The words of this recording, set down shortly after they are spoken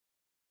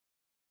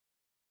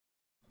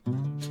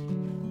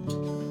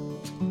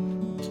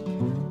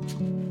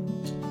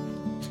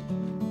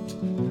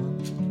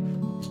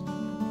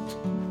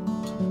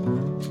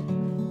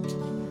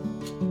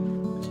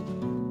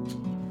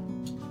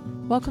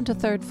Welcome to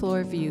Third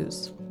Floor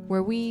Views,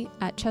 where we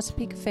at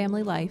Chesapeake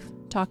Family Life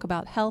talk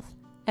about health,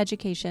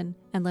 education,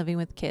 and living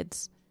with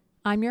kids.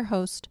 I'm your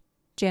host,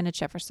 Janet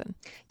Jefferson.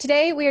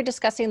 Today, we are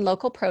discussing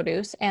local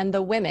produce and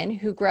the women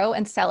who grow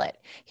and sell it.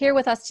 Here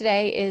with us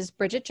today is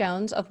Bridget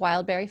Jones of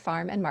Wildberry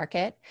Farm and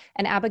Market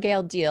and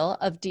Abigail Deal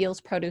of Deal's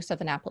Produce of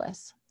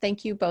Annapolis.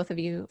 Thank you, both of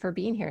you, for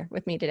being here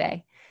with me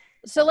today.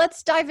 So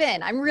let's dive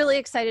in. I'm really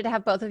excited to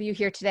have both of you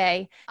here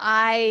today.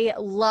 I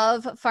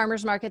love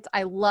farmers markets.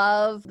 I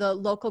love the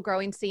local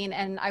growing scene,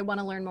 and I want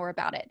to learn more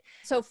about it.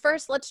 So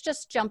first, let's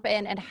just jump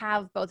in and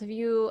have both of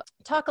you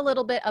talk a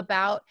little bit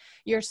about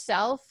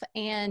yourself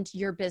and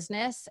your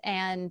business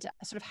and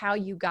sort of how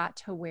you got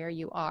to where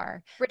you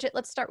are. Bridget,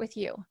 let's start with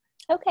you.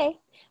 Okay.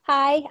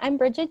 Hi, I'm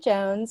Bridget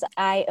Jones.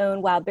 I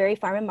own Wildberry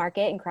Farm and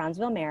Market in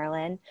Crownsville,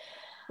 Maryland.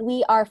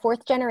 We are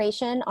fourth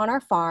generation on our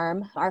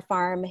farm. Our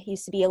farm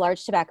used to be a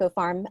large tobacco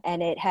farm,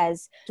 and it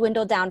has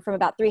dwindled down from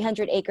about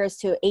 300 acres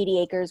to 80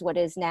 acres, what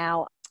is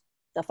now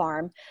the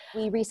farm.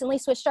 We recently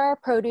switched our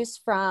produce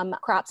from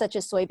crops such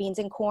as soybeans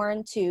and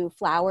corn to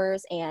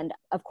flowers and,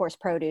 of course,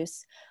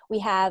 produce. We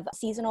have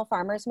seasonal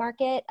farmers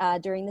market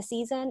during the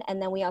season,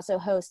 and then we also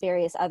host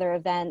various other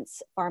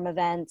events, farm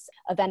events,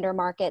 a vendor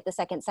market the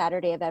second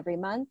Saturday of every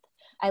month.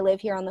 I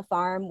live here on the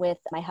farm with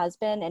my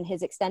husband and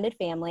his extended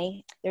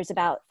family. There's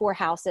about 4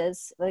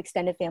 houses of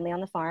extended family on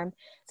the farm.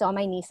 So all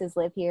my nieces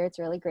live here. It's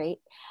really great.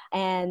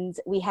 And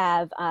we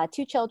have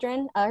 2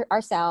 children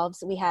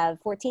ourselves. We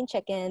have 14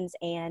 chickens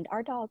and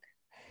our dog.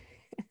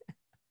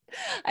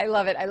 I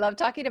love it. I love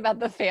talking about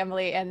the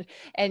family and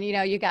you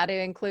know, you got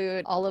to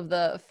include all of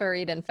the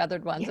furried and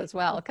feathered ones as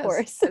well,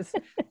 because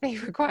they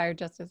require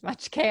just as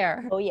much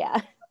care. Oh, yeah.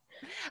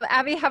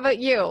 Abby, how about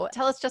you?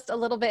 Tell us just a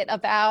little bit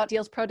about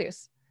Deal's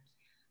Produce.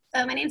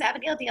 So my name's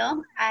Abigail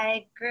Deal.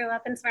 I grew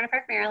up in Severna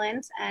Park,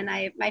 Maryland, and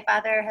my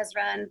father has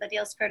run the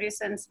Deal's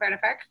Produce in Severna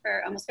Park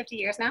for almost 50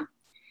 years now.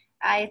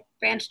 I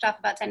branched off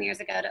about 10 years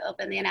ago to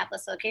open the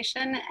Annapolis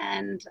location,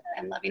 and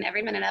I'm loving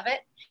every minute of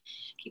it.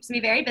 Keeps me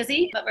very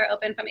busy, but we're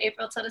open from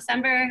April till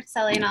December,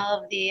 selling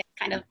all of the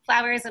kind of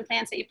flowers and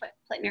plants that you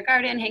put in your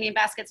garden, hanging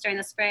baskets during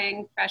the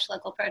spring, fresh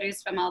local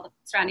produce from all the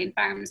surrounding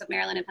farms of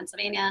Maryland and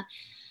Pennsylvania.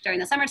 During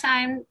the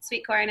summertime,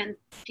 sweet corn and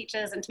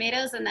peaches and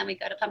tomatoes, and then we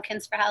go to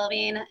pumpkins for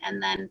Halloween,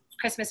 and then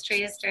Christmas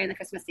trees during the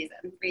Christmas season,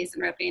 wreaths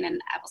and roping and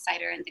apple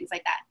cider and things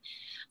like that.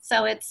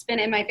 So it's been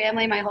in my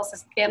family. My whole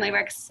family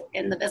works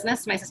in the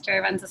business. My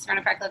sister runs the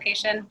Severna Park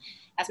location,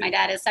 as my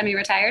dad is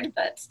semi-retired,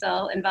 but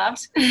still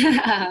involved,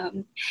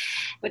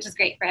 which is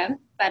great for him.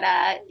 But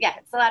yeah,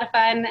 it's a lot of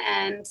fun,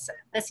 and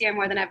this year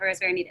more than ever is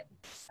very needed.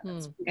 So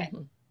it's good.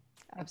 Mm-hmm.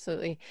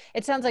 Absolutely.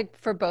 It sounds like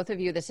for both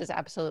of you, this is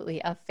absolutely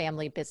a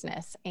family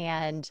business,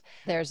 and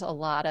there's a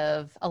lot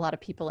of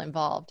people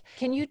involved.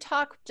 Can you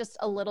talk just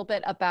a little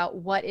bit about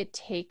what it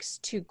takes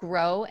to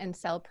grow and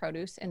sell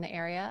produce in the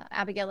area?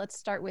 Abigail, let's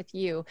start with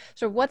you.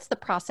 So what's the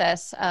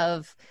process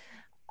of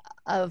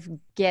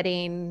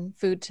getting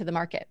food to the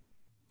market?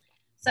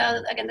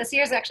 So again, this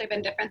year has actually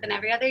been different than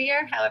every other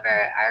year.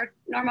 However, our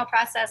normal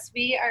process,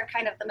 we are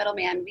kind of the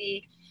middleman.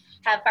 We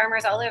have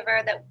farmers all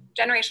over,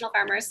 generational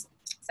farmers,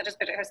 such as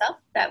Bridget herself,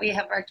 that we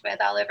have worked with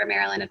all over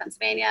Maryland and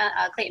Pennsylvania.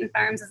 Clayton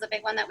Farms is a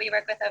big one that we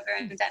work with over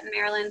in Denton,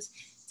 Maryland.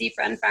 Deep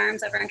Run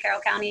Farms over in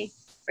Carroll County.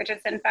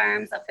 Richardson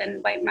Farms up in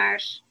White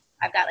Marsh.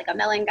 I've got like a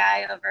melon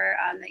guy over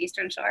on the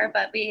Eastern Shore,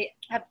 but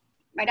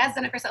my dad's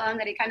done it for so long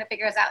that he kind of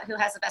figures out who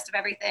has the best of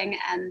everything,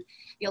 and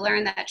you'll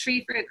learn that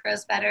tree fruit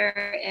grows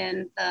better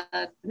in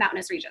the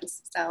mountainous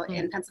regions. So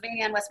in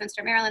Pennsylvania and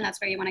Westminster, Maryland, that's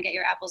where you want to get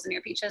your apples and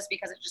your peaches,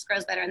 because it just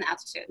grows better in the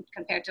altitude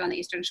compared to on the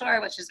Eastern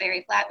Shore, which is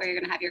very flat, where you're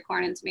going to have your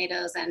corn and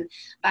tomatoes and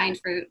vine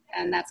fruit,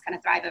 and that's going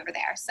to thrive over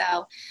there.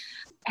 So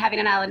having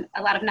a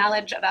lot of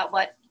knowledge about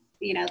what,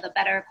 you know, the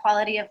better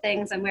quality of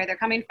things and where they're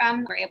coming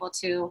from.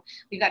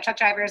 We've got truck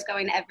drivers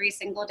going every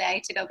single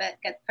day to go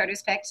get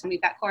produce picked, and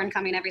we've got corn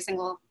coming every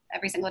single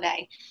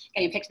day,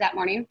 getting picked that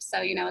morning.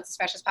 So, you know, it's as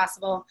fresh as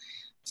possible.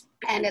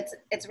 And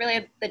it's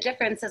really, the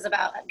difference is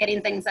about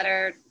getting things that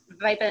are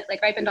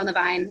ripened on the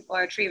vine,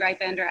 or tree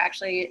ripened, or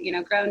actually, you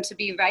know, grown to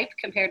be ripe,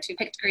 compared to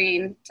picked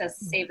green to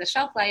save the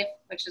shelf life,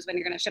 which is when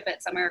you're going to ship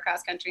it somewhere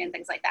across country and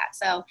things like that.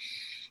 So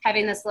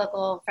having this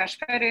local fresh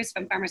produce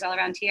from farmers all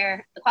around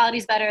here, the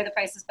quality's better, the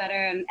price is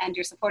better, and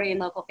you're supporting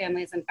local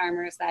families and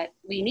farmers that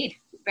we need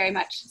very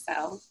much.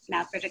 So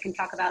now Bridget can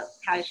talk about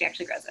how she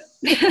actually grows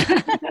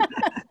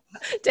it.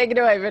 Take it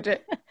away,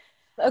 Bridget.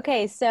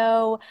 Okay,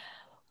 so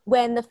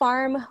when the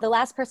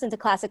last person to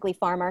classically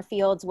farm our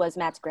fields was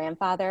Matt's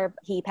grandfather.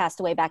 He passed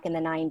away back in the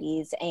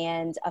 90s,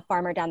 and a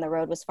farmer down the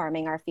road was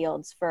farming our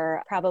fields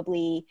for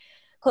probably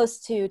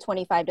close to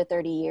 25 to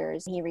 30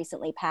 years. He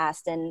recently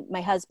passed, and my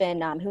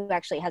husband, who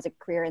actually has a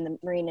career in the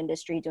marine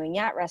industry doing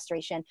yacht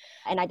restoration,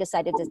 and I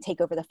decided to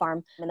take over the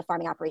farm and the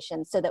farming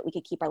operations so that we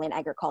could keep our land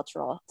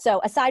agricultural.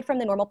 So aside from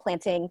the normal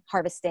planting,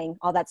 harvesting,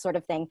 all that sort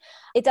of thing,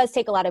 it does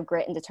take a lot of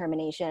grit and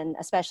determination,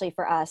 especially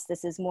for us.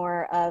 This is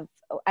more of,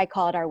 I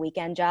call it our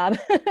weekend job,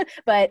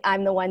 but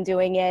I'm the one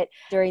doing it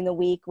during the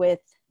week with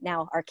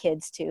now our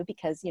kids too,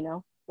 because, you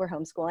know, we're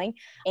homeschooling,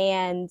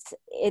 and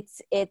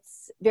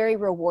it's very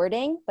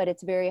rewarding, but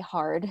it's very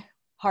hard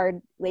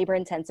labor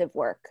intensive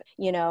work.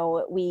 You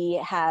know,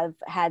 we have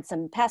had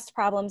some pest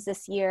problems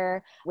this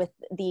year with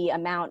the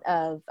amount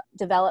of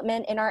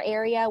development in our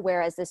area,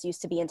 whereas this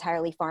used to be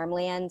entirely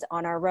farmland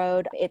on our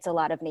road. It's a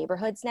lot of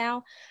neighborhoods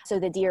now. So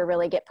the deer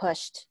really get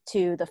pushed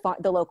to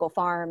the local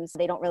farms.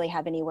 They don't really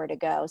have anywhere to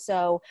go.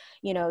 So,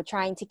 you know,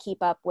 trying to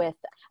keep up with,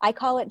 I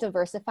call it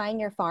diversifying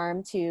your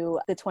farm to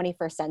the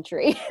 21st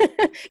century.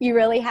 You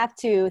really have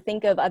to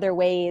think of other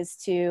ways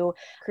to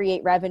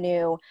create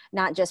revenue,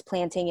 not just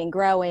planting and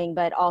growing,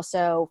 but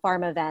also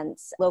farm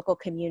events, local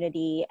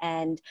community,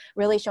 and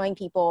really showing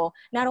people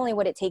not only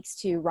what it takes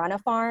to run a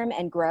farm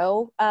and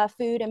grow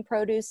food and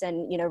produce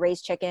and, you know,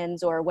 raise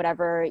chickens or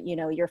whatever, you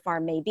know, your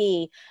farm may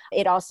be.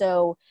 It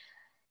also,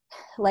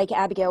 like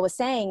Abigail was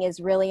saying, is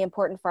really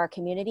important for our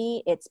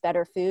community. It's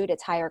better food,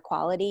 it's higher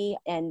quality,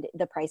 and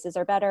the prices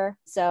are better.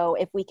 So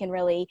if we can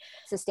really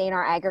sustain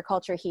our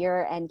agriculture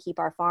here and keep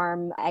our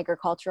farm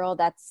agricultural,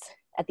 that's,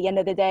 at the end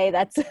of the day,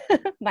 that's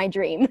my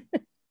dream.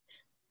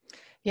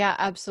 Yeah,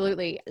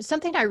 absolutely.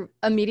 Something I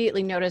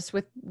immediately noticed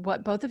with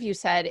what both of you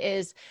said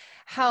is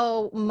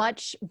how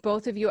much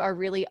both of you are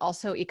really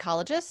also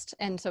ecologists.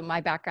 And so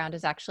my background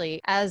is actually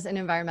as an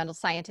environmental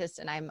scientist,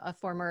 and I'm a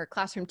former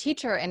classroom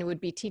teacher and would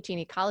be teaching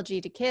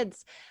ecology to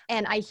kids.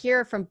 And I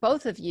hear from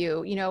both of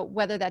you, you know,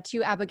 whether that's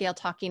you, Abigail,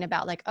 talking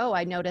about like, oh,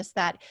 I noticed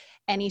that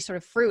any sort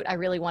of fruit I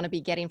really want to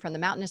be getting from the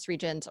mountainous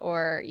regions,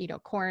 or, you know,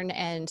 corn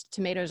and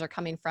tomatoes are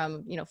coming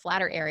from, you know,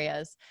 flatter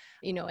areas,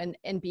 you know,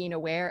 and being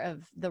aware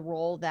of the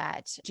role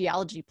that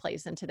geology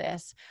plays into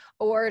this,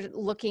 or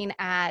looking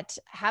at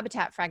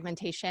habitat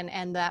fragmentation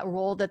and that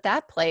role that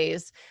that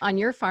plays on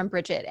your farm,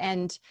 Bridget,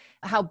 and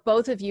how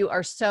both of you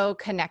are so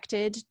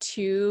connected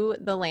to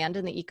the land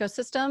and the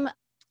ecosystem.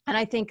 And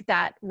I think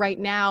that right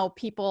now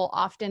people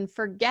often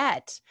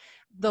forget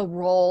the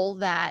role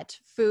that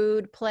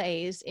food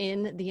plays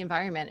in the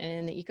environment and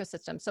in the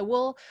ecosystem. So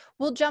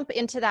we'll jump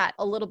into that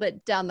a little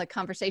bit down the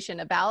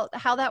conversation about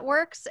how that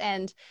works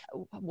and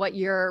what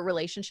your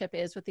relationship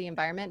is with the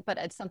environment. But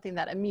it's something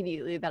that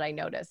immediately that I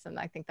notice, and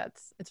I think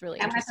it's really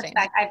interesting.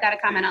 I've got a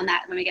comment on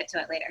that when we get to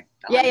it later.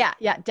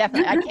 Yeah,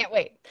 definitely. I can't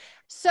wait.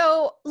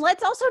 So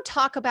let's also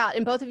talk about,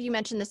 and both of you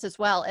mentioned this as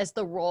well, as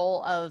the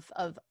role of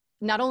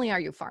not only are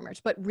you farmers,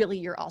 but really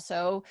you're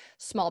also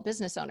small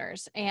business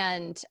owners.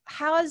 And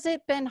how has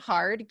it been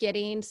hard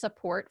getting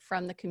support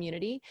from the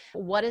community?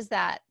 What does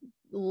that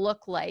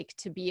look like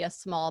to be a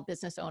small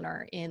business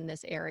owner in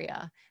this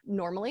area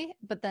normally,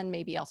 but then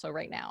maybe also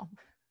right now?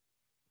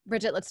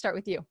 Bridget, let's start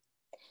with you.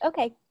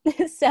 Okay.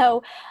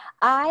 So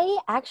I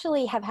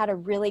actually have had a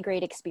really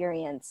great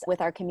experience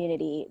with our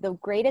community. The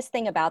greatest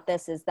thing about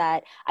this is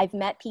that I've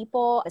met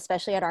people,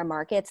 especially at our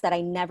markets, that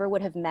I never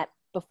would have met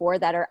before,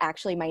 that are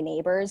actually my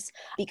neighbors,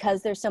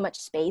 because there's so much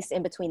space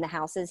in between the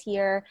houses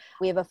here.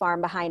 We have a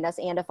farm behind us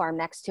and a farm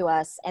next to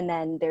us, and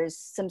then there's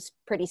some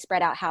pretty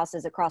spread out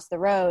houses across the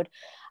road.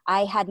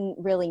 I hadn't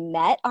really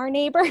met our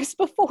neighbors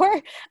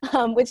before,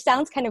 which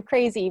sounds kind of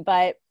crazy,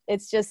 but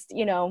it's just,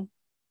 you know,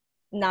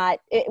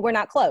 we're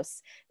not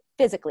close,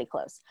 physically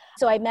close.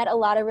 So I met a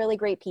lot of really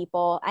great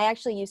people. I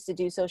actually used to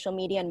do social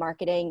media and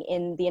marketing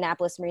in the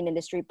Annapolis marine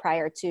industry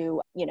prior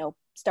to, you know,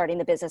 starting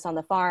the business on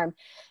the farm.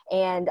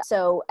 And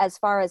so as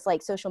far as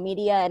like social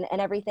media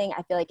and everything,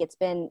 I feel like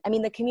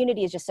the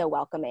community is just so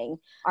welcoming.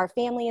 Our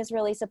family is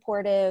really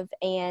supportive.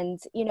 And,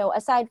 you know,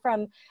 aside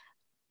from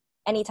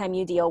anytime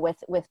you deal with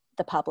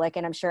the public,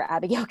 and I'm sure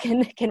Abigail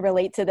can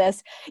relate to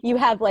this, you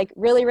have like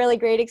really, really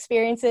great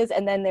experiences.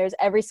 And then there's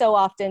every so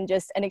often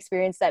just an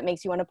experience that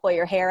makes you want to pull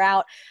your hair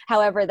out.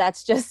 However,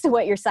 that's just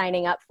what you're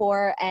signing up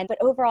for. But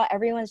overall,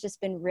 everyone's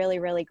just been really,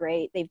 really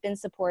great. They've been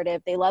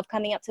supportive. They love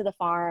coming up to the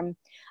farm.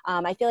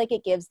 I feel like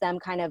it gives them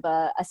kind of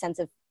a sense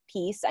of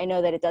peace. I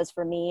know that it does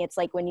for me. It's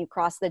like when you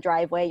cross the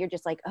driveway, you're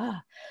just like, oh,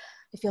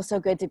 it feels so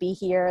good to be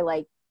here.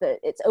 Like,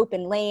 it's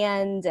open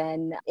land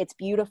and it's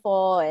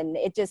beautiful. And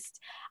it just,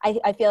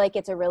 I feel like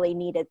it's a really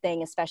needed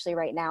thing, especially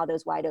right now,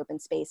 those wide open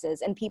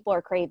spaces, and people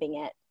are craving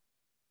it.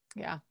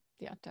 Yeah,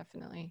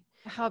 definitely.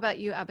 How about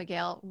you,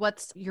 Abigail?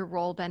 What's your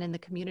role been in the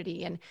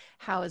community, and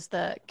how has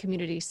the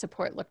community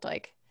support looked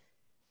like?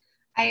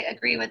 I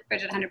agree with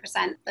Bridget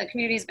 100%. The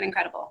community has been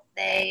incredible.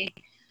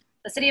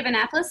 The city of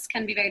Annapolis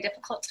can be very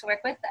difficult to work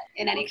with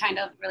in any kind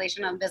of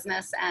relation of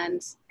business,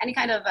 and any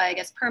kind of, I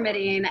guess,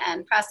 permitting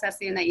and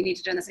processing that you need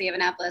to do in the city of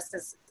Annapolis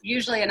is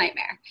usually a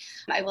nightmare.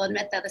 I will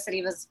admit that the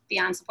city was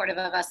beyond supportive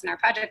of us in our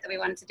project that we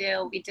wanted to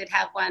do. We did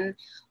have one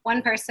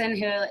person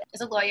who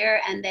is a lawyer,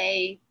 and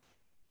they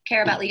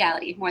care about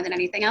legality more than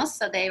anything else.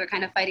 So they were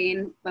kind of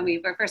fighting when we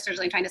were first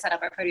originally trying to set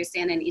up our produce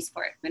stand in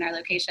Eastport in our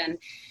location.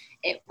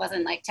 It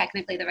wasn't like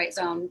technically the right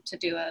zone to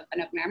do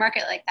an open air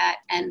market like that.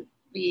 And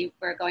we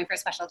were going for a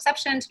special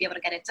exception to be able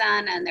to get it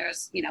done. And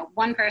there's, you know,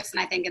 one person,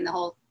 I think, in the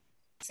whole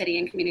city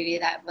and community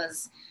that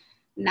was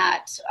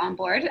not on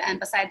board. And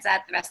besides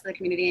that, the rest of the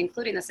community,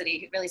 including the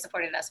city, really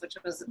supported us, which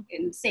was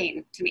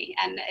insane to me.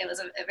 And it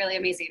was really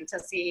amazing to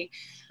see.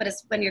 But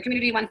it's when your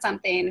community wants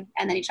something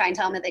and then you try and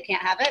tell them that they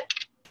can't have it,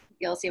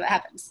 you'll see what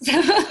happens. So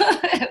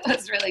it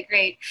was really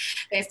great.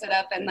 They stood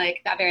up and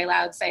like got very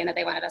loud saying that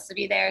they wanted us to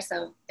be there.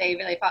 So they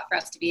really fought for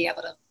us to be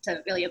able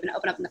to really open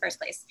up in the first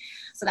place.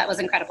 So that was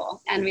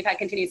incredible. And we've had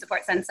continued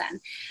support since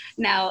then.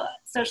 Now,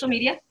 social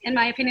media, in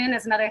my opinion,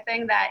 is another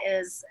thing that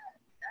is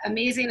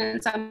amazing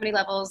in so many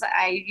levels.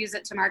 I use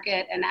it to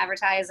market and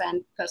advertise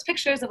and post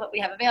pictures of what we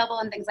have available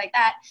and things like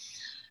that.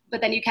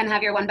 But then you can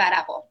have your one bad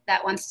apple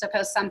that wants to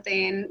post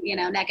something,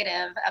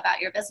 negative about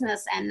your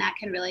business. And that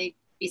can really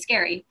be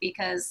scary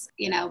because,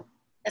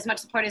 as much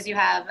support as you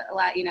have, a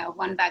lot,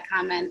 one bad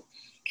comment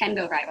can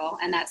go viral,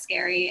 and that's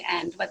scary,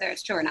 and whether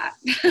it's true or not.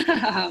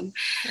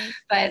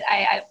 But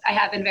I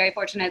have been very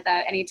fortunate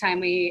that anytime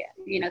we,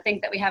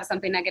 think that we have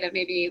something negative,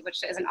 maybe,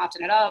 which isn't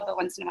often at all, but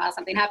once in a while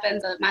something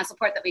happens, the amount of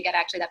support that we get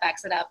actually that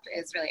backs it up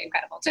is really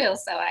incredible too.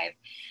 So I've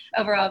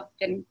overall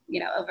been,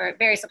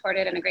 very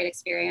supported and a great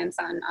experience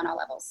on all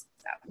levels.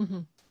 So. Mm-hmm.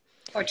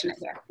 Fortunate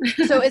here.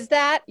 So is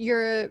that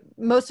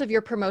most of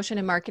your promotion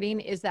and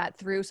marketing, is that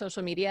through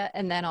social media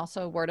and then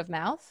also word of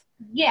mouth?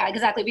 Yeah,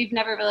 exactly. We've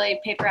never really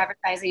paid for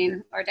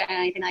advertising or done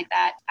anything like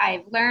that.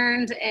 I've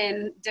learned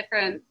in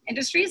different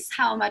industries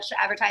how much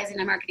advertising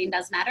and marketing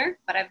does matter,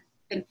 but I've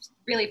been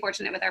really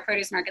fortunate with our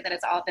produce market that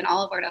it's all been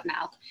all word of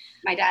mouth.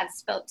 My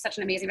dad's built such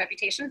an amazing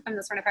reputation from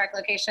the Smyrna Park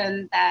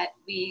location that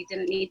we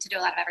didn't need to do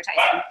a lot of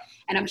advertising.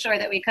 And I'm sure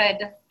that we could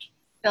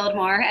build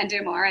more and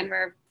do more, and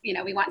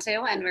we want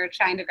to, and we're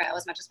trying to grow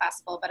as much as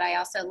possible. But I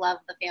also love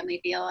the family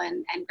feel,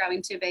 and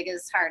growing too big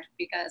is hard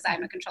because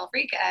I'm a control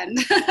freak, and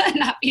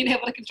not being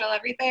able to control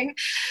everything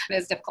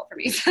is difficult for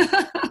me.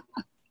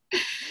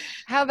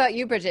 How about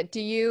you, Bridget?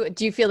 Do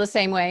you feel the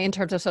same way in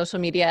terms of social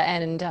media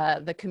and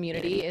the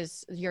community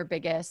is your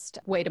biggest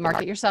way to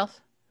market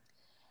yourself?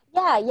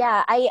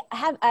 Yeah. I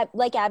have,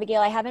 like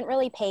Abigail, I haven't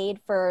really paid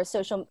for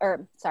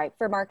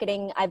for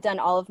marketing. I've done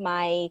all of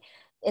my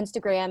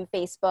Instagram,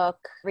 Facebook,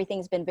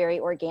 everything's been very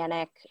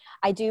organic.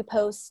 I do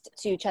post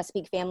to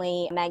Chesapeake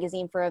Family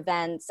Magazine for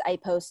events. I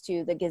post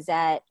to the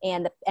Gazette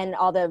and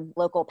all the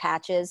local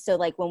patches. So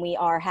like when we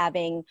are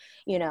having,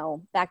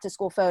 back to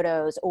school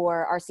photos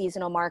or our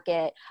seasonal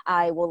market,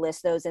 I will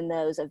list those in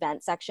those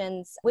event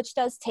sections, which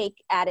does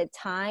take added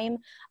time.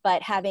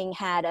 But having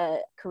had a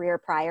career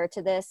prior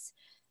to this,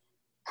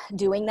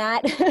 doing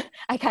that,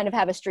 I kind of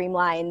have a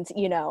streamlined,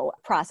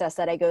 process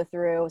that I go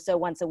through. So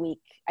once a week,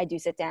 I do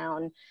sit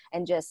down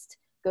and just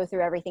go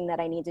through everything that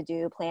I need to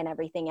do, plan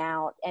everything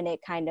out. And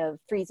it kind of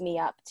frees me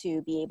up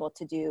to be able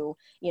to do,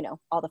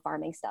 all the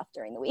farming stuff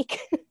during the week.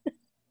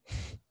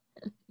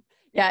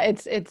 Yeah,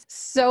 it's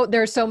so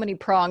there's so many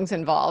prongs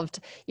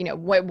involved.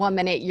 One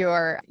minute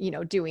you're,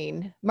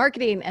 doing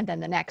marketing, and then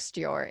the next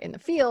you're in the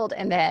field,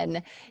 and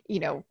then,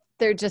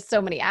 there are just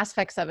so many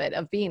aspects of it,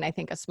 of being, I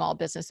think, a small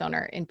business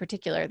owner in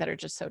particular, that are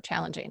just so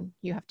challenging.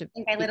 You have to. I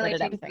think I literally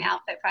change my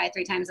outfit probably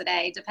 3 times a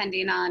day,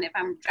 depending on if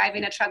I'm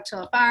driving a truck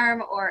to a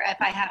farm, or if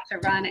I have to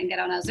run and get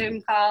on a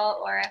Zoom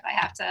call, or if I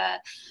have to,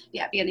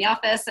 be in the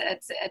office.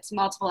 It's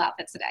multiple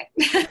outfits a day.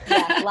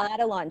 Yeah, a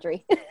lot of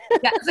laundry.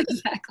 Yes,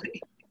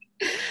 exactly.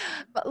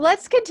 But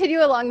let's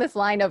continue along this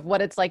line of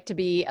what it's like to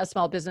be a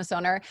small business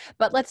owner.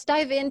 But let's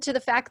dive into the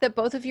fact that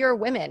both of you are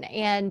women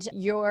and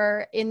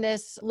you're in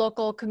this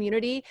local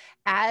community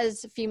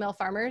as female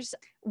farmers.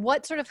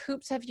 What sort of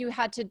hoops have you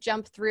had to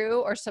jump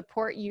through, or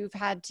support you've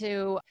had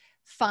to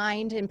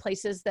find in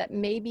places that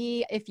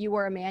maybe if you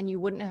were a man, you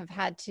wouldn't have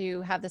had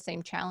to have the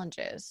same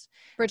challenges?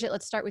 Bridget,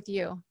 let's start with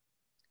you.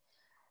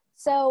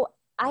 So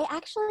I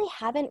actually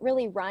haven't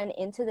really run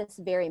into this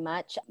very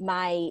much.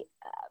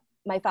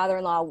 My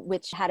father-in-law,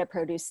 which had a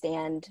produce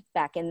stand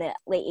back in the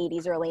late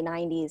 80s, early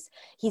 90s,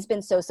 he's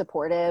been so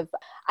supportive.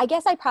 I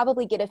guess I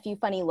probably get a few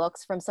funny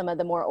looks from some of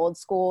the more old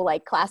school,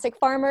 like classic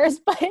farmers,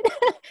 but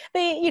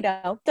they,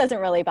 doesn't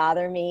really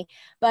bother me.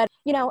 But,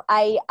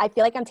 I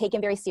feel like I'm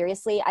taken very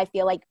seriously. I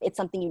feel like it's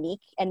something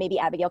unique, and maybe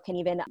Abigail can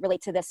even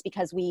relate to this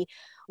because we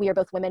are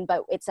both women,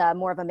 but it's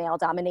more of a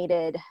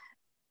male-dominated,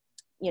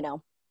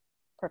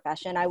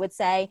 profession, I would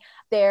say.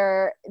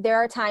 There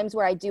are times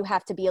where I do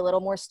have to be a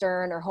little more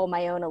stern or hold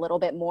my own a little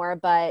bit more,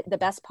 but the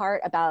best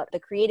part about the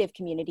creative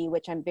community,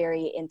 which I'm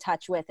very in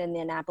touch with in the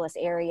Annapolis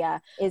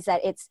area, is that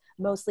it's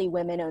mostly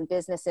women-owned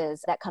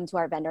businesses that come to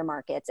our vendor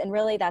markets. And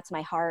really that's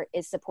my heart,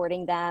 is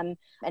supporting them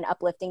and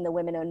uplifting the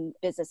women-owned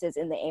businesses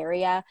in the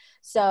area.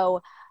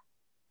 So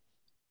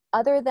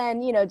other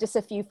than, just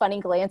a few funny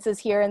glances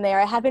here and there,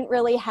 I haven't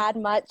really had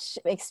much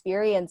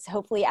experience.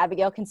 Hopefully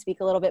Abigail can speak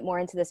a little bit more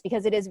into this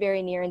because it is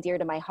very near and dear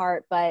to my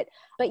heart. But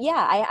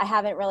yeah, I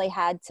haven't really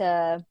had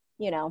to,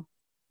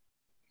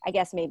 I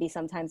guess maybe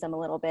sometimes I'm a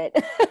little bit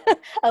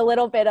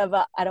of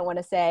a, I don't want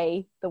to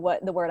say the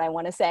word I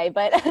want to say,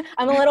 but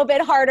I'm a little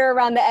bit harder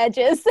around the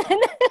edges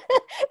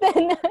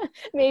than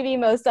maybe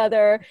most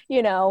other,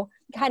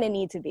 kind of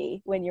need to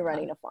be when you're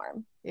running a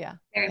farm. Yeah.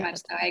 Very much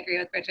so. I agree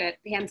with Bridget,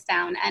 hands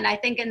down. And I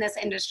think in this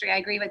industry, I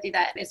agree with you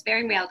that it's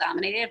very male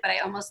dominated, but I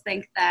almost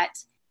think that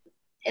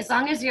as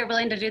long as you're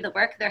willing to do the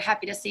work, they're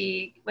happy to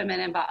see women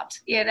involved,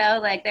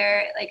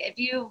 if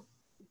you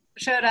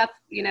showed up,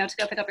 to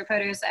go pick up your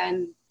produce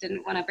and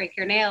didn't want to break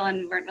your nail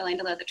and weren't willing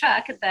to load the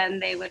truck, then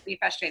they would be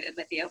frustrated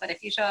with you. But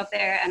if you show up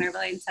there and are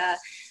willing to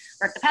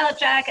work the pallet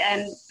jack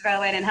and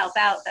throw in and help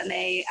out, then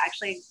they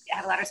actually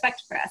have a lot of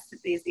respect for us.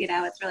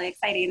 It's really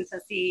exciting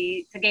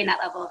to gain that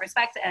level of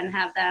respect and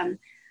have them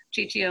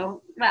treat you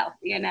well,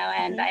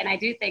 and I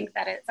do think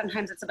that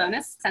sometimes it's a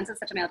bonus since it's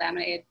such a male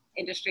dominated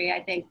industry.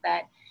 I think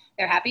that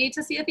they're happy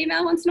to see a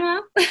female once in a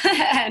while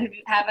and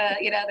have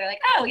they're like,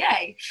 oh,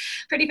 yay,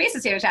 pretty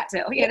faces here to chat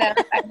to,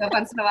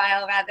 once in a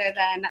while rather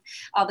than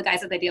all the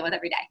guys that they deal with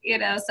every day,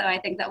 So I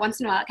think that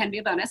once in a while it can be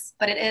a bonus,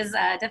 but it is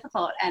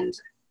difficult. And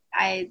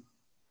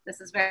this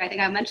is where I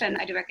think I mentioned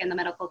I do work in the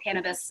medical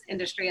cannabis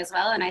industry as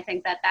well. And I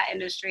think that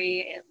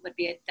industry, it would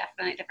be a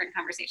definitely different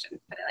conversation.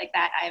 Put it like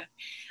that.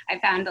 I've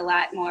found a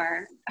lot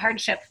more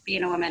hardship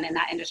being a woman in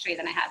that industry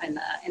than I have in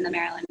the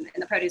Maryland,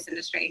 in the produce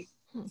industry.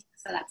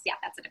 So that's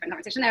a different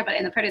conversation there. But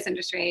in the produce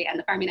industry and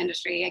the farming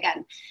industry,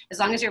 again, as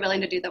long as you're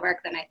willing to do the work,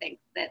 then I think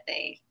that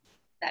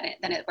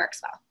it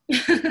works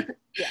well.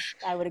 Yeah,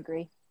 I would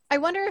agree. I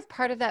wonder if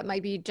part of that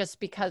might be just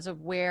because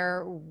of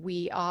where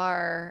we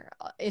are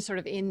is sort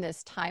of in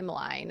this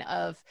timeline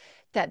of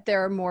that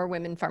there are more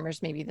women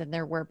farmers maybe than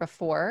there were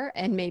before.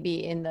 And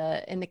maybe in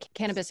the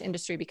cannabis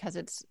industry, because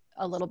it's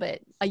a little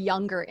bit a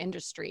younger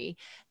industry,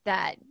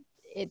 that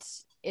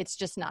it's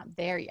just not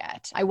there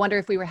yet. I wonder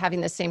if we were having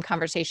the same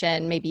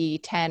conversation maybe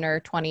 10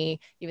 or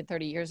 20, even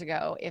 30 years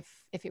ago, if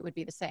it would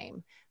be the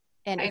same.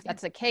 And if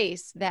that's the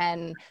case,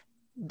 then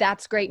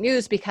that's great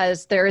news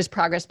because there is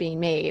progress being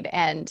made.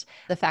 And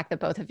the fact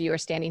that both of you are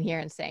standing here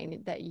and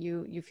saying that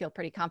you feel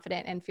pretty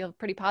confident and feel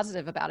pretty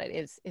positive about it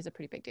is a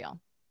pretty big deal.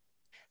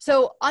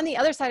 So on the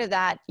other side of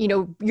that,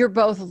 you're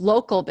both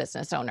local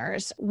business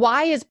owners.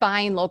 Why is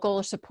buying local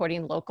or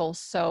supporting local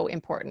so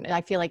important? And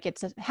I feel like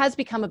it has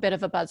become a bit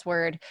of a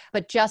buzzword,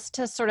 but just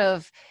to sort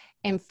of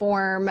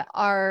inform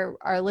our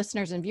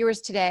listeners and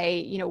viewers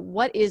today,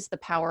 what is the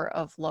power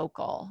of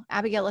local?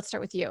 Abigail, let's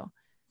start with you.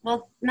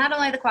 Well, not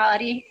only the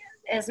quality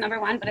is number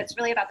one, but it's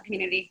really about the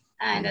community.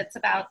 And it's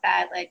about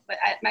that,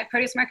 at my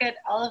produce market,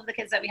 all of the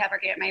kids that we have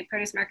working at my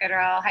produce market are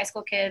all high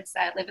school kids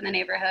that live in the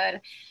neighborhood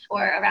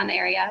or around the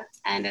area.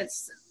 And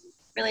it's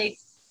really,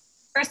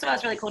 first of all,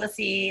 it's really cool to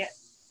see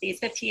these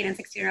 15 and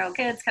 16-year-old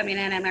kids coming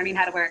in and learning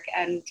how to work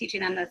and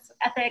teaching them this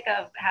ethic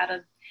of how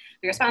to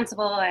be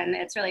responsible. And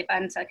it's really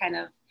fun to kind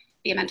of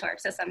be a mentor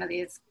to some of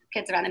these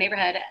kids around the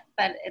neighborhood.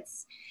 But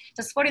it's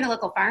just supporting the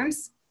local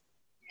farms.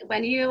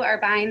 When you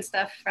are buying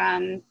stuff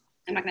from,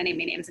 I'm not going to name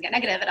any names and get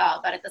negative at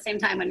all, but at the same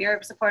time, when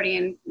you're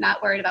supporting,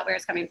 not worried about where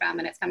it's coming from,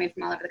 and it's coming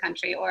from all over the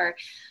country, or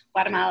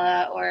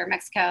Guatemala or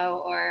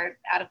Mexico or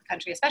out of the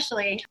country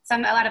especially, a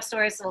lot of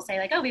stores will say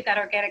like, oh, we've got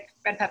organic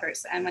red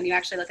peppers. And when you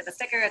actually look at the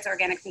sticker, it's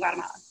organic from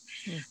Guatemala.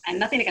 And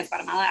nothing against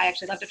Guatemala. I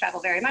actually love to travel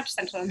very much.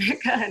 Central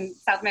America and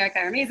South America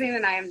are amazing,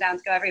 and I am down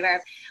to go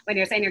everywhere. When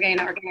you're saying you're getting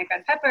an organic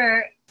red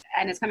pepper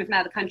and it's coming from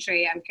out of the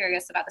country, I'm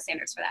curious about the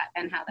standards for that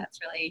and how that's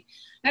really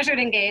measured,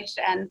 engaged,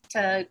 and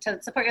to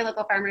support your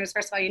local farmers.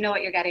 First of all, you know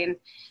what you're getting,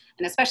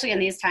 and especially in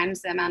these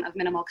times, the amount of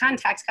minimal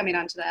contact coming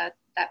onto that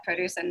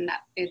produce and that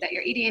food that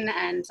you're eating,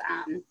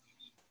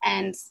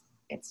 and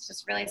it's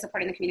just really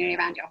supporting the community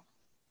around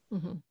you.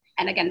 Mm-hmm.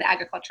 And again, the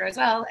agriculture as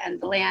well,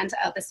 and the land.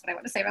 This is what I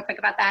want to say real quick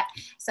about that.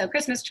 So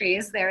Christmas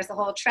trees, there's the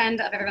whole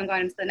trend of everyone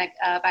going into the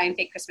buying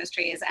fake Christmas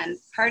trees. And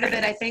part of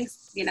it, I think,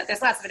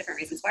 there's lots of different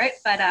reasons for it.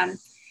 But,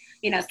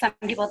 some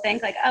people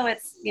think like, oh,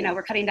 it's,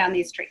 we're cutting down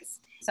these trees.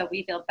 So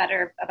we feel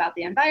better about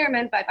the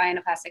environment by buying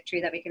a plastic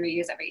tree that we can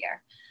reuse every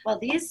year. Well,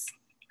 these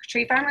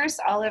tree farmers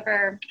all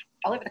over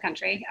the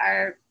country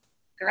are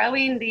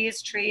growing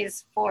these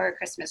trees for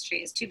Christmas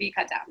trees to be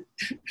cut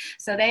down.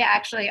 So they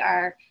actually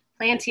are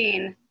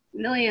planting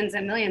millions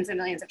and millions and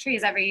millions of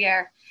trees every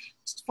year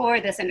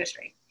for this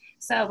industry.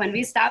 So when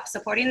we stop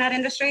supporting that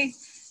industry,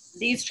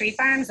 these tree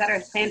farms that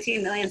are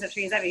planting millions of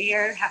trees every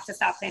year have to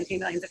stop planting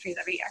millions of trees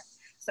every year.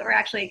 So we're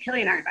actually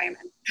killing our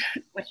environment,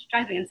 which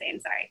drives me insane.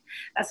 Sorry.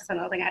 That's just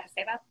another thing I had to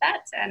say about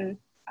that. And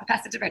I'll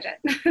pass it to Bridget.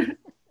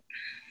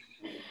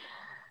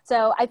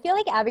 So I feel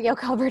like Abigail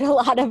covered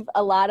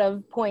a lot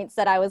of points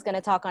that I was going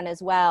to talk on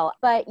as well.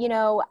 But,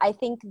 I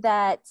think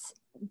that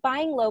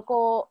buying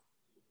local,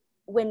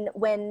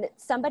 when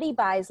somebody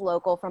buys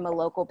local from a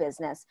local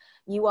business,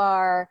 you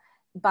are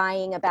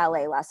buying a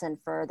ballet lesson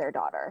for their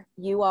daughter.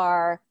 You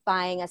are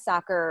buying a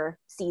soccer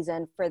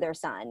season for their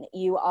son.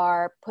 You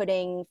are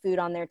putting food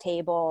on their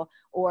table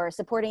or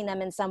supporting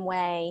them in some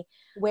way.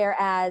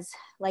 Whereas,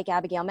 like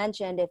Abigail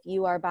mentioned, if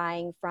you are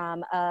buying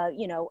from a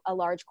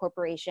large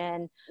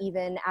corporation,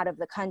 even out of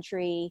the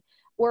country,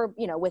 or,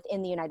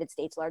 within the United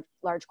States,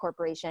 large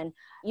corporation,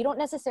 you don't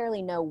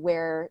necessarily know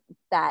where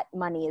that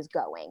money is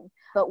going.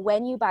 But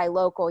when you buy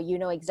local, you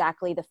know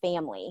exactly the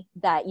family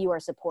that you are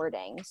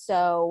supporting.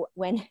 So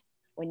when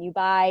you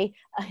buy,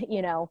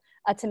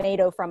 a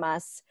tomato from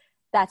us,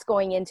 that's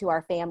going into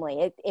our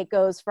family. It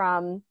goes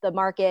from the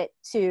market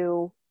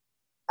to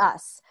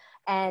us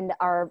and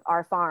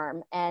our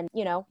farm. And,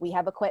 we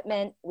have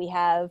equipment, we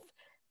have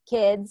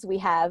kids, we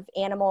have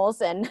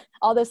animals, and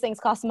all those things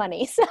cost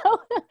money.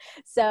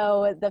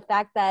 So the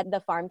fact that the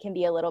farm can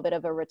be a little bit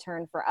of a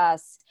return for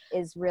us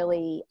is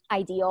really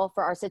ideal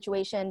for our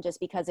situation, just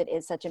because it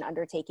is such an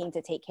undertaking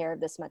to take care of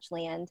this much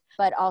land.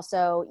 But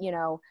also, you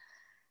know,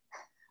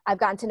 I've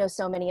gotten to know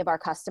so many of our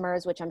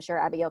customers, which I'm sure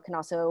Abigail can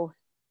also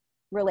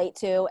relate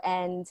to.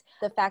 And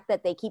the fact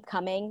that they keep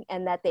coming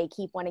and that they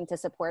keep wanting to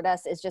support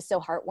us is just so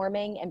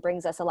heartwarming and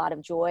brings us a lot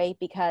of joy,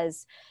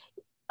 because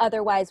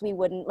otherwise we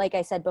wouldn't, like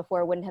I said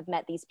before, wouldn't have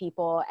met these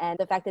people. And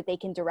the fact that they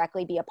can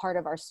directly be a part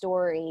of our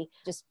story,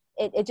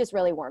 it just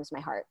really warms my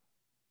heart.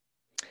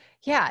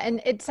 Yeah.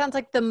 And it sounds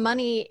like the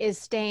money is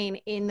staying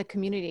in the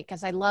community,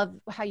 because I love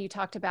how you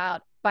talked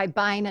about by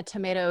buying a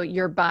tomato,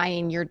 you're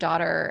buying your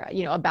daughter,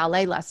 you know, a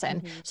ballet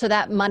lesson. Mm-hmm. So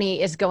that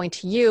money is going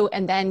to you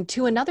and then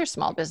to another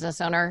small business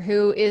owner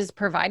who is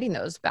providing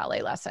those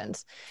ballet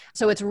lessons.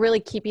 So it's really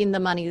keeping the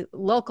money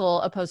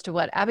local, opposed to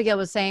what Abigail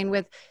was saying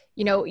with,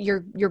 you know,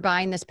 you're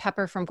buying this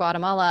pepper from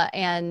Guatemala,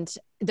 and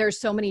there's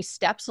so many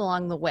steps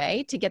along the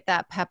way to get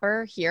that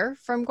pepper here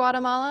from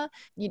Guatemala.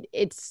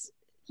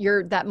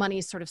 That money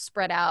is sort of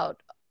spread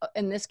out,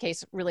 in this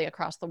case, really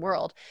across the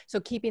world.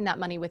 So keeping that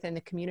money within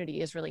the community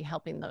is really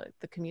helping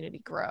the community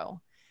grow.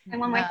 And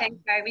one more thing,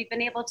 sorry, we've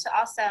been able to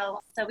also,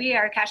 so we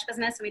are a cash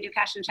business and we do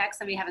cash and checks,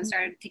 and we haven't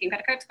started taking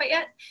credit cards quite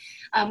yet.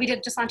 We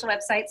did just launch a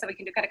website so we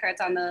can do credit cards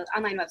on the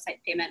online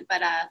website payment,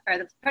 but for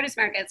the produce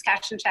markets,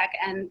 cash and check.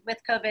 And with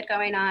COVID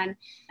going on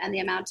and the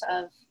amount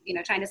of, you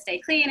know, trying to stay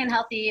clean and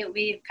healthy,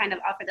 we've kind of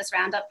offered this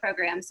roundup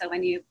program. So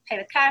when you pay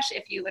with cash,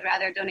 if you would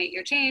rather donate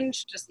your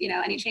change, just, you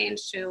know, any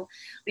change to,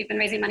 we've been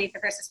raising money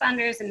for first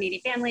responders and needy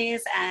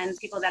families and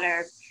people that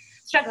are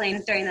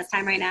struggling during this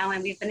time right now,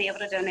 and we've been able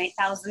to donate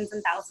thousands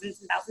and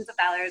thousands and thousands of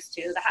dollars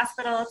to the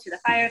hospital, to the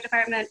fire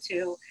department,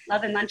 to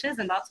Love and Lunches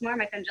in Baltimore.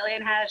 My friend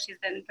Jillian she's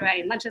been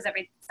providing lunches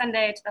every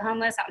Sunday to the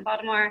homeless out in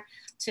Baltimore,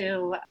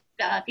 to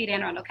Feed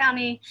Anne Arundel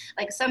County,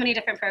 like so many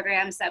different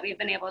programs that we've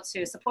been able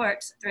to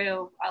support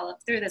through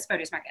this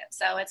produce market.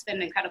 So it's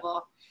been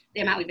incredible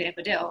the amount we've been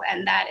able to do,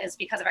 and that is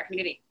because of our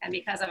community and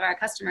because of our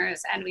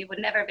customers, and we would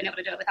never have been able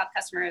to do it without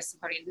customers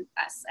supporting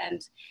us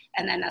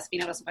and then us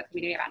being able to support the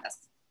community around us.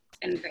 It's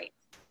been great.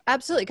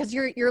 Absolutely, because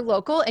you're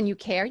local and you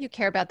care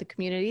about the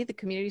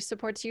community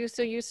supports you,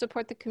 so you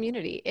support the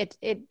community.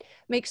 It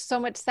makes so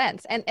much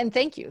sense, and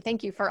thank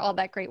you for all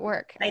that great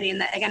work. Again,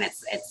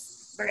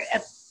 we're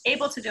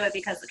able to do it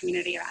because the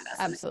community around us.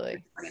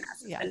 Absolutely.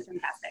 It's been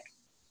fantastic.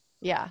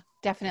 Yeah,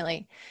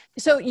 definitely.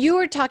 So you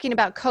were talking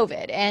about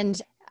COVID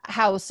and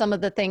how some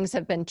of the things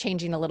have been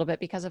changing a little bit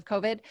because of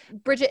COVID.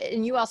 Bridget,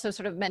 and you also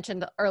sort of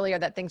mentioned earlier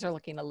that things are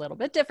looking a little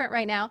bit different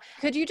right now.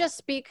 Could you just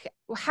speak,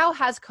 how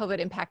has COVID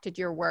impacted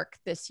your work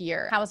this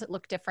year? How does it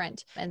look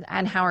different,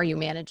 and how are you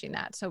managing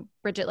that? So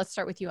Bridget, let's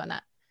start with you on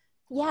that.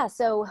 Yeah,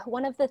 so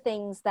one of the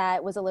things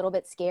that was a little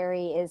bit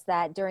scary is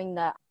that during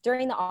the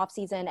off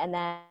season, and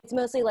then it's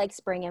mostly like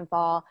spring and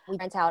fall, we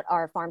rent out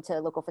our farm to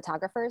local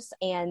photographers.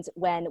 And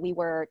when we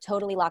were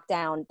totally locked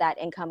down, that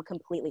income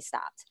completely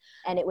stopped.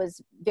 And it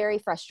was very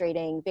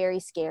frustrating, very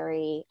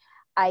scary.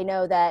 I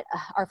know that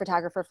our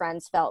photographer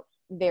friends felt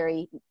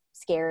very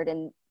scared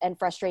and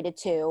frustrated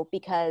too,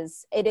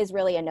 because it is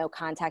really a no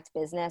contact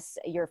business.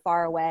 You're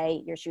far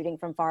away, you're shooting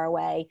from far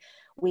away.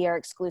 We are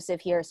exclusive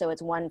here, so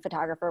it's one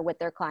photographer with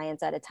their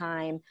clients at a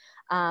time.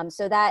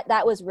 So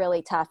that was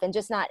really tough, and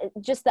just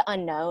the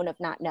unknown of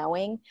not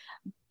knowing.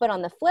 But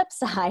on the flip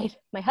side,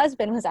 my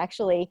husband was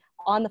actually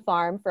on the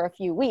farm for a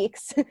few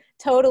weeks,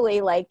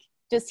 totally like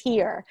just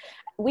here.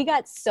 We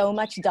got so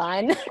much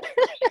done.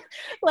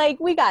 Like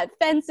we got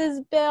fences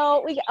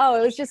built. It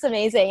was just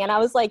amazing. And I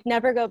was like,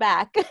 never go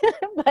back.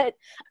 but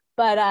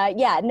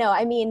yeah, no,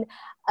 I mean,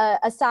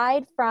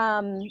 aside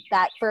from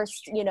that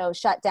first,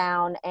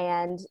 shutdown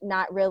and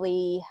not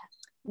really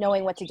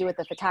knowing what to do with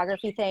the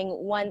photography thing,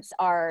 once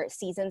our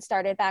season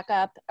started back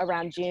up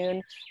around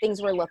June,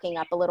 things were looking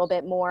up a little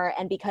bit more.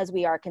 And because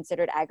we are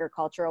considered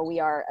agricultural, we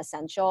are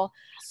essential.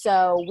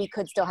 So we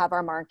could still have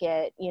our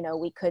market,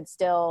 we could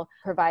still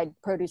provide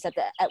produce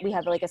we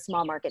have like a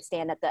small market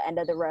stand at the end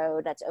of the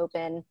road that's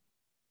open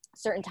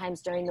certain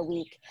times during the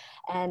week,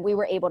 and we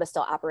were able to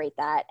still operate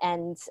that.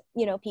 And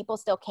people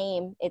still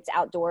came. It's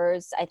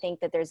outdoors. I think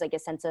that there's like a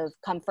sense of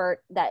comfort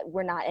that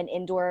we're not an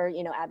indoor.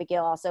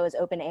 Abigail also is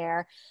open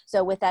air,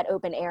 so with that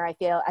open air, I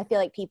feel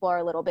like people are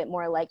a little bit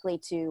more likely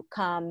to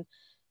come,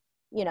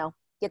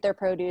 get their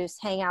produce,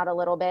 hang out a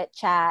little bit,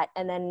 chat,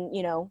 and then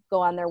go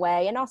on their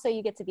way. And also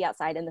you get to be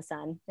outside in the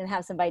sun and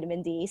have some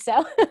vitamin D,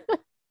 so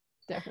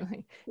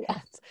Definitely.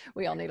 Yes.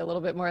 We all need a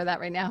little bit more of that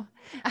right now.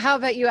 How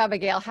about you,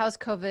 Abigail? How's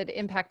COVID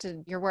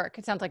impacted your work?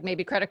 It sounds like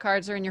maybe credit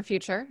cards are in your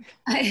future.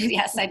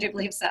 Yes, I do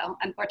believe so.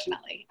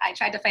 Unfortunately, I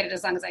tried to fight it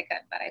as long as I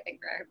could, but I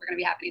think we're going to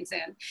be happening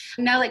soon.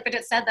 No, like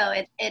Bridget said, though,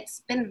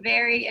 it's been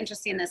very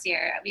interesting this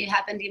year. We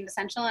have been deemed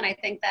essential. And I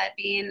think that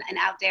being an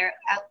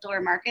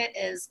outdoor market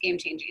is game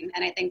changing.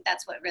 And I think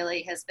that's what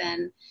really has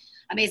been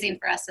amazing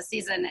for us this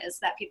season is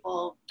that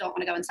people don't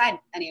want to go inside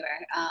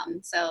anywhere.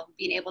 So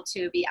being able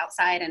to be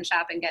outside and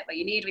shop and get what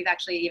you need. We've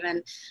actually even,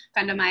 a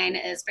friend of mine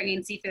is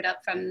bringing seafood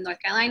up from North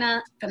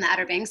Carolina, from the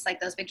Outer Banks, like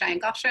those big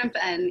giant Gulf shrimp.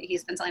 And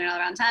he's been selling it all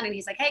around town. And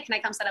he's like, hey, can I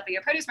come set up at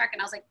your produce market?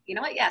 And I was like, you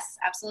know what? Yes,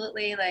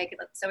 absolutely. Like,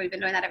 so we've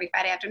been doing that every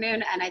Friday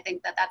afternoon. And I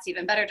think that that's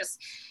even better.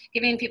 Just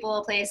giving people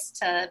a place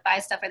to buy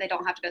stuff where they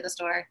don't have to go to the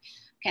store,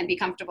 can be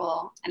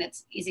comfortable, and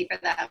it's easy for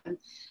them.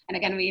 And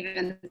again,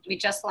 we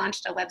just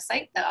launched a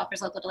website that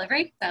offers local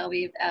delivery. So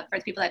for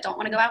the people that don't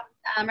want to go out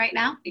right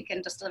now, we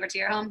can just deliver to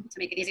your home to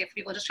make it easier for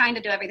people. Just trying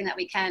to do everything that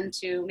we can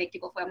to make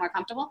people feel more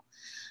comfortable,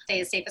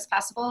 stay as safe as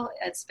possible.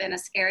 It's been a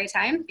scary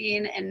time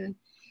being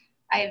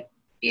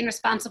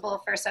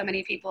responsible for so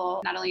many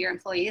people, not only your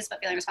employees, but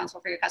feeling responsible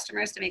for your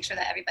customers, to make sure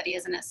that everybody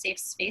is in a safe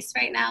space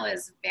right now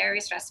is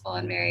very stressful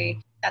and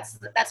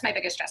that's my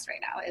biggest stress right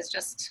now, is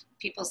just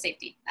people's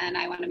safety. And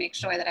I want to make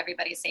sure that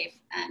everybody's safe,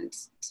 and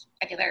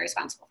I feel very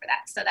responsible for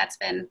that. So that's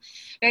been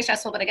very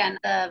stressful. But again,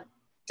 the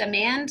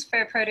demand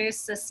for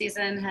produce this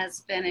season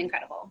has been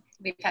incredible.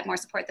 We've had more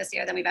support this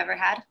year than we've ever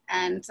had.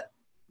 And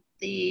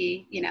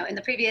in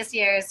the previous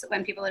years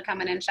when people would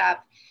come in and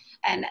shop,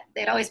 and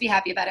they'd always be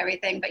happy about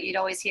everything, but you'd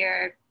always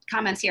hear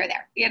comments here or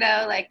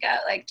there,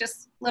 like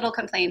just little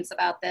complaints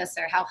about this,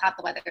 or how hot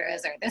the weather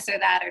is, or this or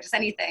that, or just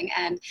anything.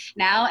 And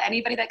now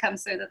anybody that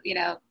comes through,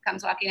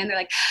 comes walking in, they're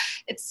like,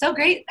 it's so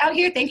great out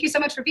here. Thank you so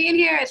much for being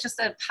here. It's just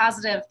a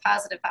positive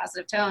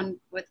tone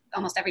with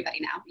almost everybody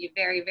now. You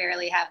very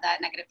rarely have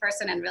that negative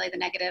person, and really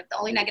the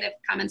only negative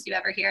comments you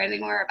ever hear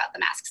anymore are about the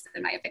masks,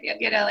 in my opinion,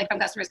 like from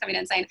customers coming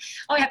in saying,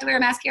 oh, I have to wear a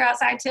mask here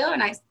outside too.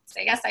 And I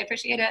say, yes, I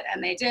appreciate it.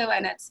 And they do.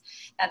 And that's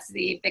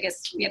the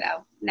biggest,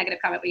 negative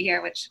comment we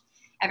hear, which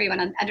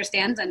everyone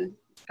understands and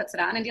puts it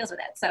on and deals with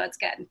it. So it's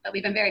good, but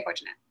we've been very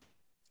fortunate.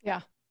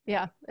 Yeah,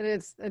 it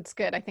is. It's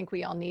good. I think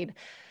we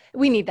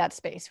need that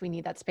space. We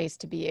need that space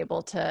to be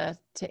able to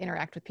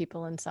interact with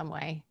people in some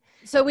way.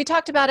 So we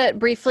talked about it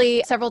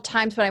briefly several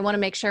times, but I want to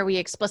make sure we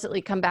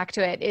explicitly come back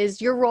to it,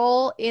 is your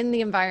role in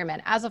the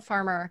environment as a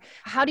farmer.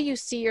 How do you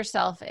see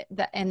yourself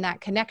in that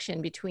connection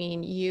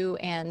between you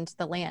and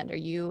the land, or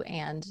you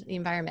and the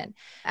environment?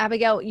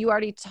 Abigail, you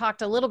already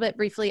talked a little bit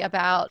briefly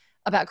about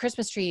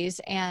Christmas trees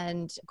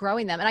and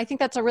growing them. And I think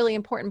that's a really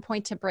important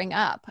point to bring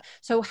up.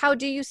 So how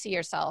do you see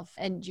yourself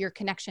and your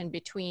connection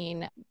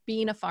between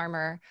being a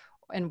farmer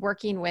and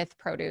working with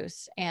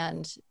produce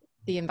and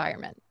the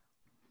environment?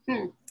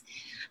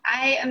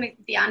 I am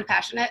beyond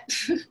passionate,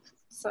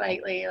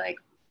 slightly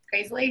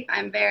crazily.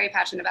 I'm very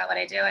passionate about what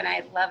I do, and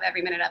I love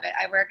every minute of it.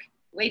 I work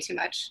way too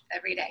much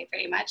every day,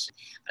 pretty much,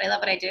 but I love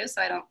what I do,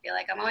 so I don't feel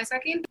like I'm always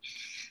working.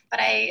 But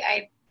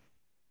I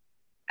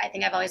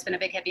think I've always been a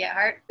big hippie at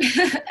heart.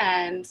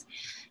 And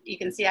you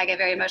can see I get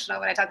very emotional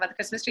when I talk about the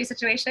Christmas tree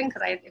situation,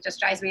 because it just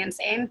drives me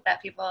insane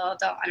that people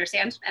don't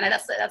understand. And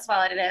that's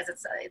all it is.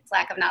 It's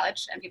lack of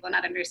knowledge, and people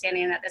not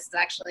understanding that this is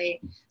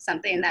actually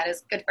something that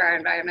is good for our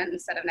environment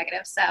instead of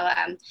negative. So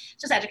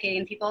just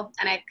educating people.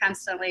 And I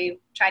constantly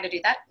try to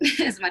do that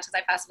as much as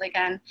I possibly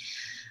can.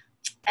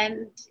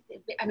 And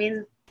I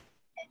mean,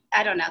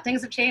 I don't know.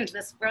 Things have changed.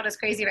 This world is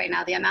crazy right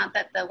now. The amount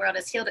that the world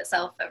has healed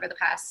itself over the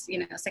past,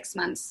 6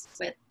 months,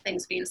 with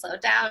things being slowed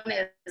down,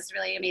 is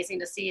really amazing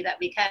to see that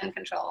we can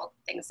control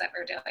things that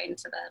we're doing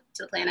to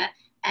the planet.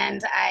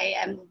 And I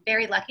am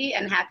very lucky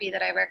and happy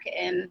that I work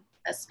in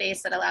a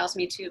space that allows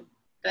me to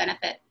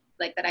benefit,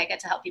 that I get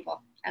to help people,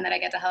 and that I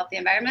get to help the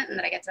environment, and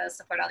that I get to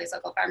support all these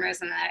local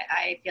farmers. And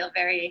I feel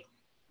very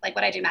like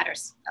what I do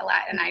matters a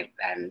lot. And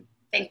I'm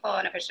thankful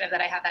and appreciative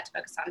that I have that to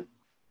focus on.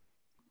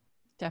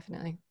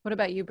 Definitely. What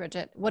about you,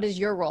 Bridget? What is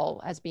your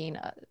role as being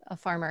a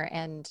farmer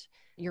and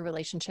your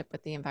relationship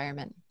with the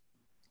environment?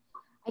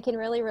 I can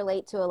really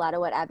relate to a lot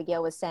of what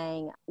Abigail was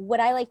saying. What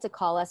I like to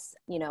call us,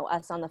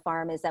 us on the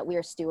farm, is that we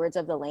are stewards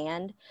of the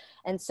land.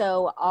 And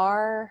so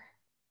our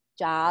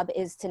job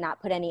is to not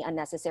put any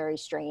unnecessary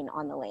strain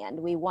on the land.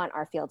 We want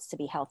our fields to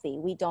be healthy.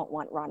 We don't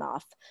want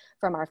runoff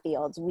from our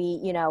fields.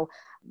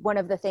 One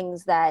of the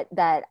things that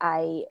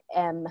I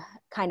am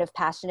kind of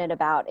passionate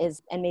about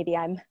is, and maybe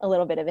I'm a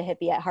little bit of a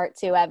hippie at heart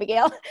too,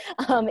 Abigail,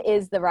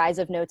 is the rise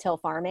of no-till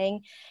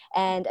farming.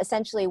 And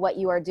essentially what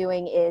you are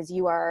doing is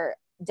you are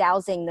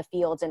dousing the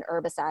fields in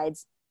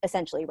herbicides,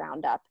 essentially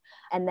Roundup,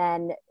 and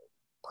then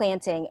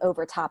planting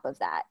over top of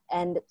that.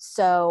 And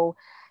so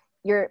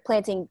you're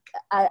planting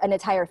an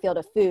entire field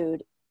of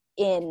food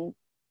in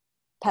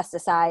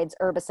pesticides,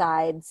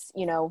 herbicides,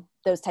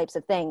 those types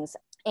of things.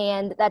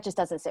 And that just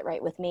doesn't sit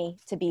right with me,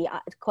 to be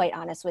quite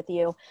honest with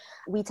you.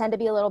 We tend to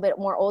be a little bit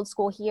more old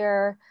school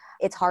here.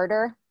 It's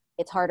harder.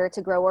 It's harder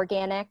to grow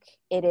organic.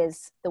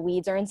 The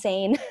weeds are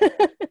insane,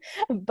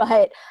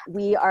 but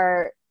we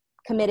are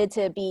committed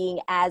to being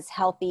as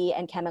healthy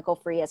and chemical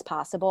free as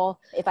possible.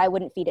 If I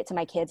wouldn't feed it to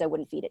my kids, I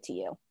wouldn't feed it to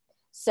you.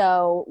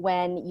 So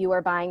when you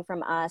are buying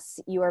from us,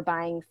 you are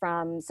buying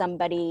from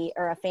somebody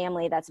or a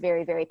family that's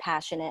very, very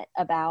passionate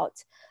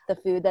about the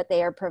food that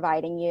they are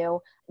providing you.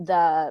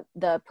 The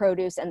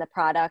produce and the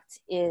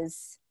product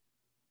is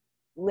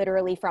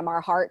literally from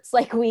our hearts.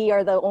 We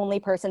are the only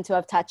person to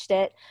have touched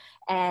it.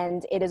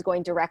 and it is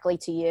going directly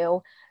to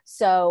you.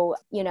 So,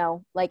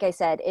 like I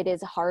said, it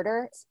is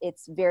harder.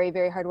 It's very,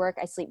 very hard work.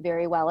 I sleep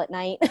very well at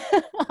night,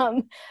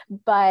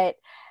 but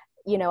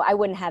I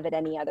wouldn't have it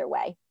any other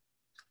way.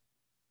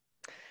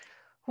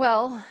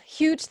 Well,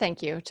 huge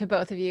thank you to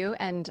both of you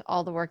and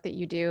all the work that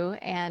you do,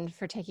 and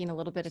for taking a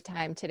little bit of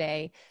time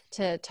today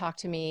to talk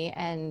to me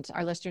and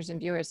our listeners and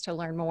viewers to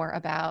learn more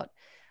about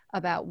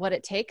what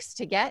it takes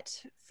to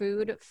get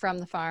food from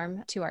the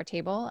farm to our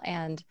table,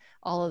 and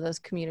all of those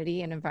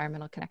community and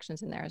environmental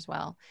connections in there as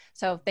well.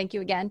 So thank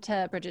you again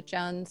to Bridget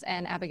Jones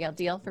and Abigail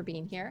Deal for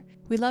being here.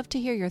 We love to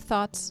hear your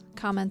thoughts,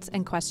 comments,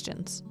 and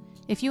questions.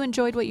 If you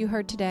enjoyed what you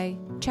heard today,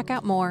 check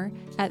out more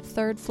at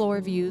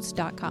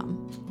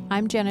thirdfloorviews.com.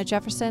 I'm Janet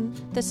Jefferson.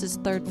 This is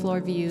Third Floor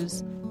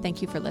Views.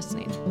 Thank you for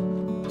listening.